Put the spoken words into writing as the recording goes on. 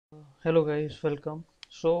Hello guys, welcome.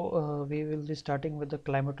 We will be starting with the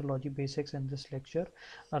climatology basics in this lecture.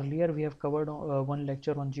 Earlier we have covered one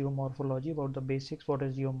lecture on geomorphology, about the basics, what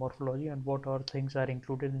is geomorphology and what all things are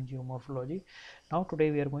included in geomorphology. Now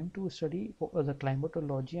today we are going to study the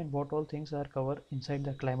climatology and what all things are covered inside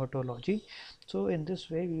the climatology. So in this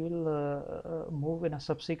way we will move in a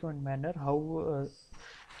subsequent manner how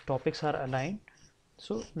topics are aligned.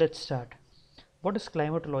 So let's start. What is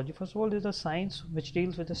climatology? First of all, there's a science which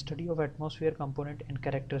deals with the study of atmosphere component and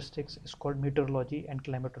characteristics. Is called meteorology and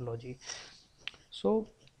climatology. So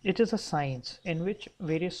it is a science in which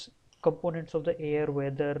various components of the air,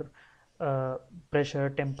 weather, uh, pressure,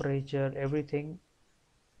 temperature, everything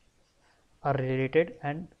are related,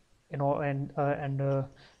 and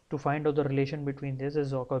to find out the relation between this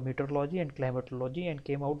is called meteorology and climatology, and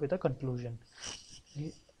came out with a conclusion.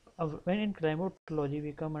 When in climatology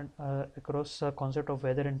we come across the concept of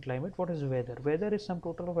weather and climate. What is weather? Weather is some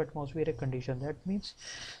total of atmospheric condition. That means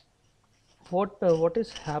what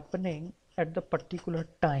is happening at the particular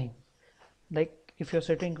time. Like if you're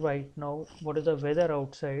sitting right now, what is the weather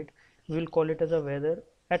outside? We will call it as a weather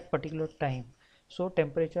at particular time. So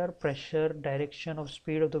temperature, pressure, direction of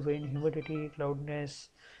speed of the wind, humidity, cloudiness,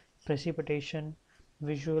 precipitation,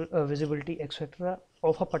 visual visibility, etc.,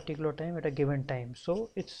 of a particular time at a given time. So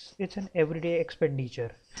it's an everyday expenditure.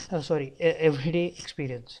 Everyday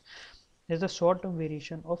experience. Is the short-term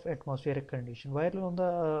variation of atmospheric condition. While on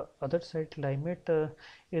the other side, climate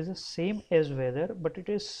is the same as weather, but it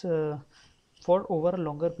is for over a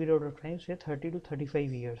longer period of time, say 30 to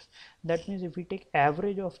 35 years. That means if we take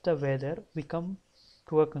average of the weather, we come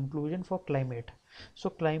to a conclusion for climate. So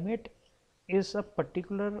climate is a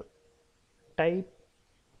particular type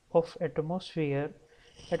of atmosphere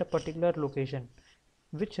at a particular location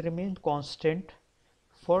which remains constant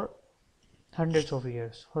for hundreds of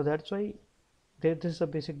years. So that's why this is a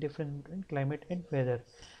basic difference between climate and weather.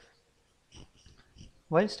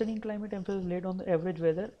 While studying climate, emphasis laid on the average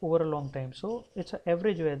weather over a long time. So it's an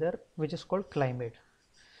average weather which is called climate.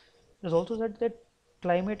 It's also said that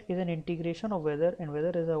climate is an integration of weather and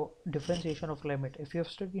weather is a differentiation of climate. If you have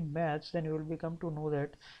studied maths, then you will become to know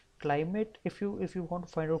that climate, if you want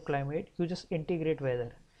to find out climate, you just integrate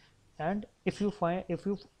weather. And if you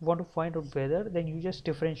want to find out weather, then you just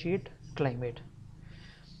differentiate climate.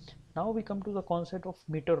 Now we come to the concept of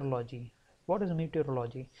meteorology. What is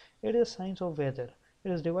meteorology? It is science of weather.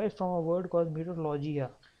 It is derived from a word called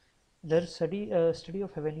meteorologia. There is study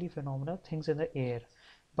of heavenly phenomena, things in the air.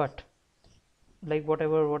 But like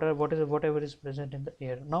whatever is present in the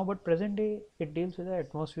air now, but present day it deals with the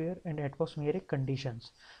atmosphere and atmospheric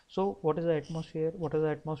conditions. So what is the atmosphere? What is the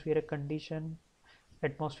atmospheric condition?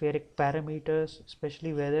 Atmospheric parameters,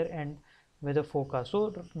 especially weather and weather forecast.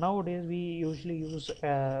 So nowadays we usually use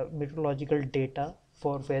meteorological data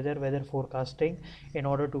for weather forecasting in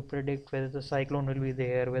order to predict whether the cyclone will be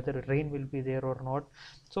there, whether rain will be there or not.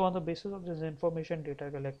 So on the basis of this information, data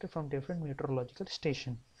collected from different meteorological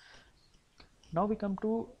station. Now we come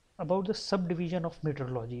to about the subdivision of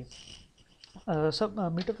meteorology.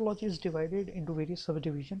 Meteorology is divided into various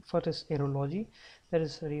subdivisions. First is aerology, that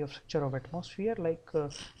is study of structure of atmosphere, like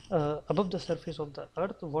above the surface of the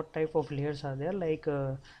earth, what type of layers are there, like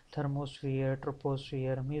thermosphere,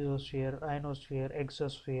 troposphere, mesosphere, ionosphere,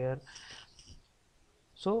 exosphere.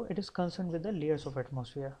 So it is concerned with the layers of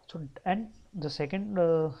atmosphere. So and the second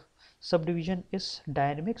subdivision is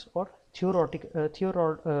dynamics or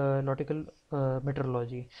theoretical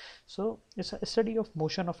meteorology. So it's a study of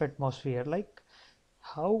motion of atmosphere, like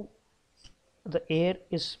how the air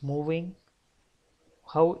is moving,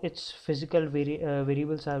 how its physical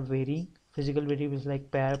variables are varying, physical variables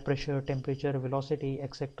like pressure, temperature, velocity,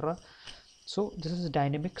 etc. So this is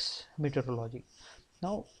dynamics meteorology.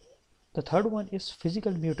 Now the third one is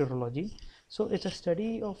physical meteorology. So it's a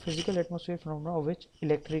study of physical atmosphere phenomena of which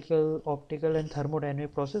electrical, optical and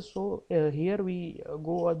thermodynamic process. So here we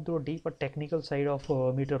go into a deeper technical side of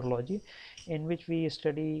meteorology, in which we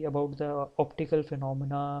study about the optical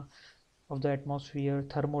phenomena of the atmosphere,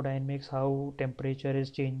 thermodynamics, how temperature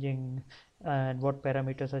is changing and what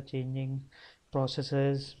parameters are changing,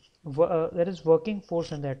 processes. There is working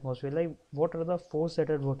force in the atmosphere, like what are the force that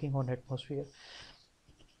are working on atmosphere.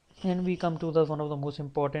 And we come to the one of the most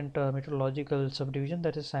important meteorological subdivision,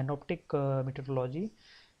 that is synoptic meteorology.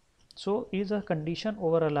 So is a condition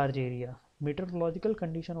over a large area. Meteorological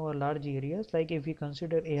condition over large areas, like if we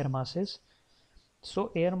consider air masses.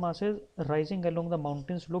 So air masses rising along the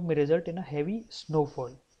mountain slope may result in a heavy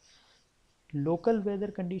snowfall. Local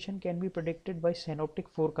weather condition can be predicted by synoptic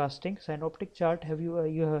forecasting. Synoptic chart, have you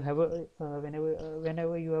have a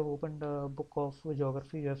whenever you have opened a book of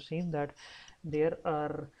geography, you have seen that there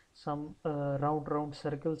are some round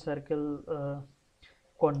circle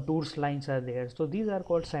contours lines are there, so these are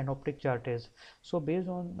called synoptic charts. So based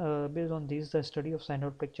on these, the study of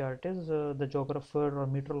synoptic charts, the geographer or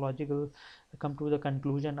meteorological come to the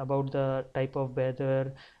conclusion about the type of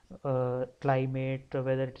weather, climate,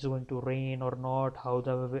 whether it is going to rain or not, how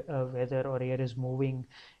the weather or air is moving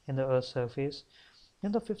in the earth's surface.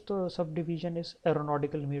 And the fifth subdivision is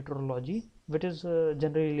aeronautical meteorology, which is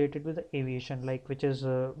generally related with the aviation, like which is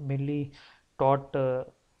mainly taught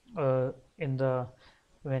in the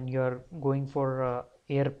when you are going for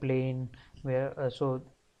airplane, where so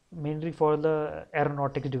mainly for the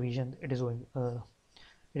aeronautics division it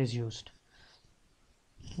is used.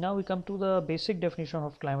 Now we come to the basic definition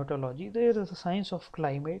of climatology. There is a science of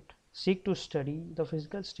climate, seek to study the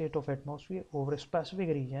physical state of atmosphere over a specific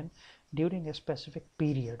region during a specific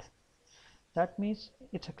period. That means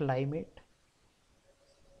it's a climate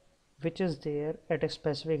which is there at a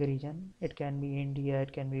specific region. It can be India,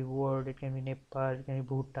 it can be world, it can be Nepal, it can be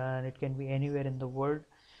Bhutan, it can be anywhere in the world,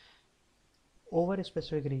 over a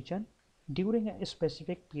specific region during a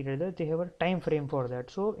specific period. They have a time frame for that.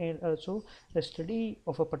 So the study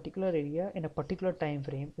of a particular area in a particular time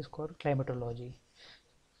frame is called climatology.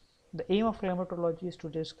 The aim of climatology is to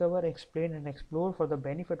discover, explain, and explore for the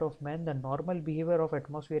benefit of man the normal behavior of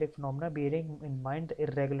atmospheric phenomena, bearing in mind the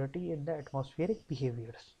irregularity in the atmospheric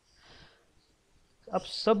behaviors. A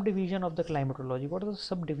subdivision of the climatology. What are the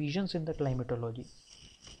subdivisions in the climatology?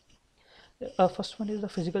 First one is the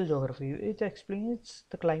physical geography. It explains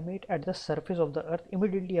the climate at the surface of the earth,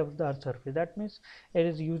 immediately above the earth's surface. That means it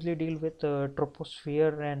is usually deal with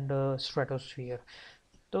troposphere and stratosphere.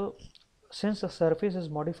 So since the surface is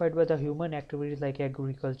modified by the human activities like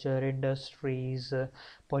agriculture, industries,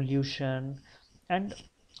 pollution, and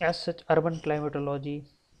as such urban climatology,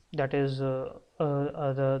 that is the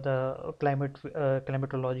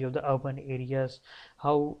climatology of the urban areas,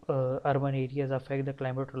 how urban areas affect the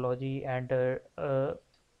climatology and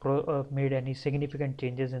made any significant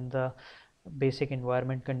changes in the basic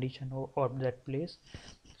environment condition of that place.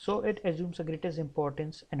 So it assumes the greatest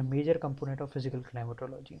importance and a major component of physical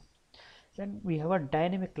climatology. Then we have a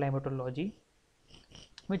dynamic climatology,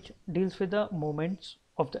 which deals with the movements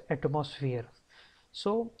of the atmosphere.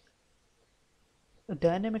 So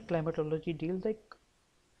dynamic climatology deals like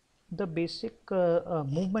the basic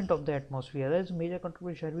movement of the atmosphere. There is major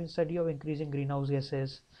contribution has been study of increasing greenhouse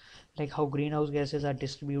gases, like how greenhouse gases are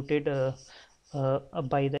distributed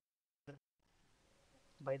by the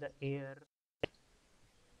air.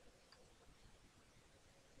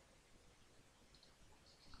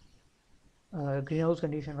 Greenhouse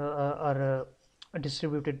conditions are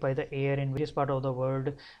distributed by the air in various part of the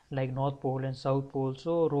world, like North Pole and South Pole.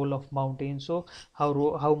 So role of mountains. So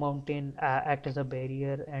how mountain act as a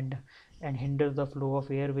barrier and hinder the flow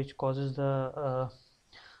of air, which causes the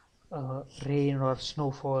rain or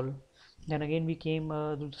snowfall. Then again we came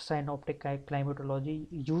to the synoptic climatology.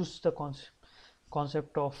 Use the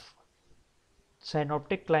concept of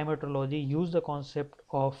synoptic climatology, use the concept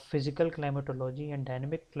of physical climatology and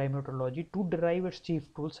dynamic climatology to derive its chief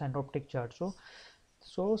tool, synoptic chart.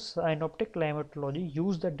 So synoptic climatology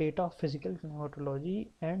use the data of physical climatology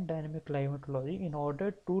and dynamic climatology in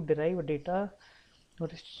order to derive data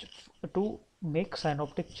to make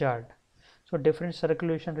synoptic chart. So different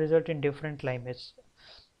circulation result in different climates.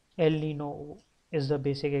 El Nino is the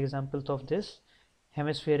basic examples of this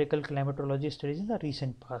hemispherical climatology studies in the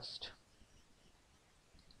recent past.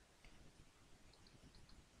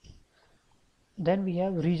 Then we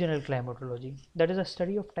have regional climatology, that is a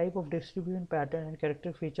study of type of distribution pattern and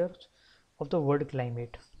character features of the world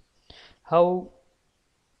climate. How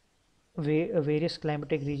various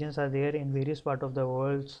climatic regions are there in various part of the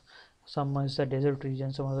world. Some is the desert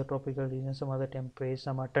region, some are the tropical region, some are the temperate,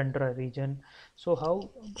 some are tundra region. So how,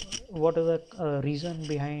 what is the reason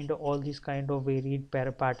behind all these kind of varied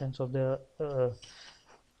patterns of the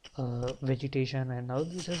vegetation, and now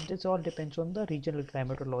this all depends on the regional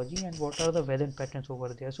climatology and what are the weather patterns over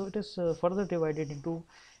there. So it is further divided into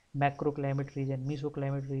macroclimate region,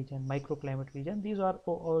 mesoclimate region, microclimate region. These are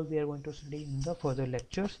all we are going to study in the further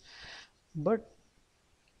lectures. But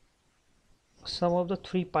some of the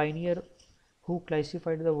three pioneer who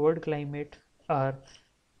classified the world climate are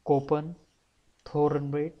Köppen,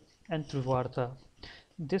 Thornbraith, and Trivarta.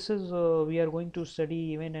 This is we are going to study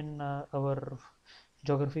even in our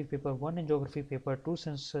geography paper 1 and geography paper 2,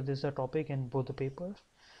 since this is a topic in both the papers.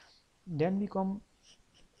 Then we come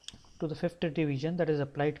to the fifth division, that is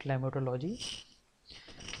applied climatology.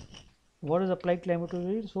 What is applied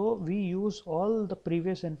climatology? So we use all the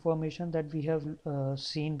previous information that we have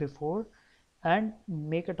seen before and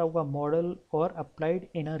make it of a model or applied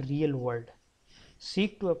in a real world.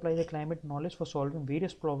 Seek to apply the climate knowledge for solving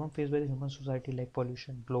various problems faced by the human society like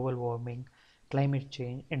pollution, global warming, climate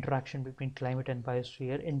change, interaction between climate and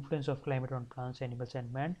biosphere, influence of climate on plants, animals,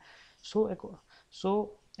 and man.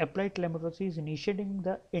 So applied climatology is initiating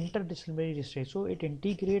the interdisciplinary research. So it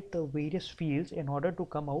integrates the various fields in order to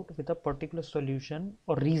come out with a particular solution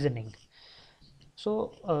or reasoning.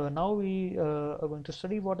 So now we are going to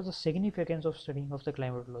study what is the significance of studying of the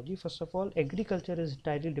climatology. First of all, agriculture is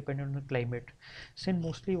entirely dependent on the climate. Since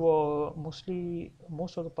most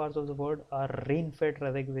of the parts of the world are rain-fed,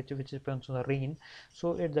 rather which depends on the rain.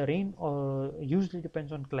 So the rain usually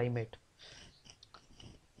depends on climate.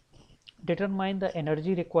 Determine the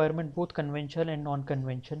energy requirement, both conventional and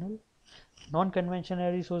non-conventional.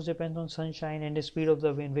 Non-conventional resource depends on sunshine and the speed of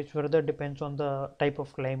the wind, which further depends on the type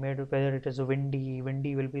of climate, whether it is windy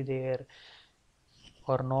will be there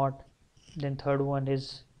or not. Then third one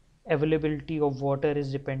is availability of water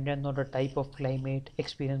is dependent on the type of climate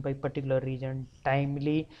experienced by particular region.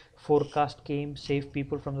 Timely forecast came save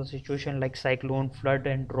people from the situation like cyclone, flood,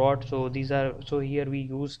 and drought. So these are, so here we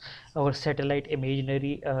use our satellite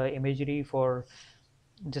imagery for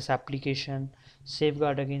this application.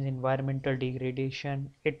 Safeguard against environmental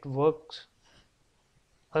degradation. It works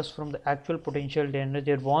us from the actual potential danger.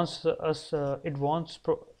 It warns us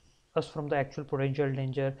from the actual potential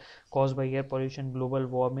danger caused by air pollution, global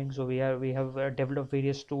warming. So we have developed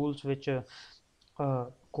various tools which uh,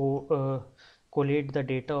 co- uh, collate the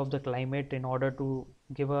data of the climate in order to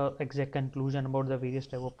give a exact conclusion about the various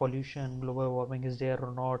type of pollution, global warming is there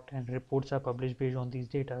or not, and reports are published based on these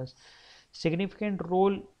data. Significant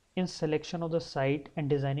role in selection of the site and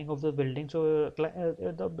designing of the building. So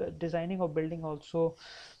the designing of building also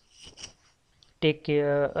take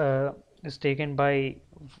care is taken by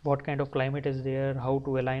what kind of climate is there, how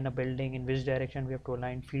to align a building, in which direction we have to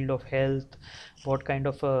align, field of health, what kind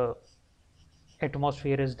of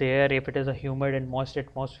atmosphere is there. If it is a humid and moist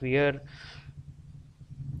atmosphere,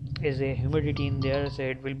 is a humidity in there, so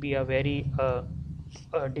it will be a very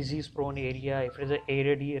disease prone area. If it is a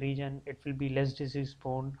arid region, it will be less disease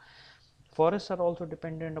prone. Forests are also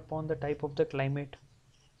dependent upon the type of the climate.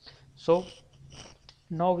 So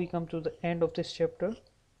now we come to the end of this chapter.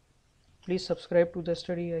 Please subscribe to the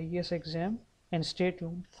study IES exam and stay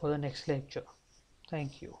tuned for the next lecture.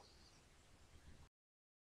 Thank you.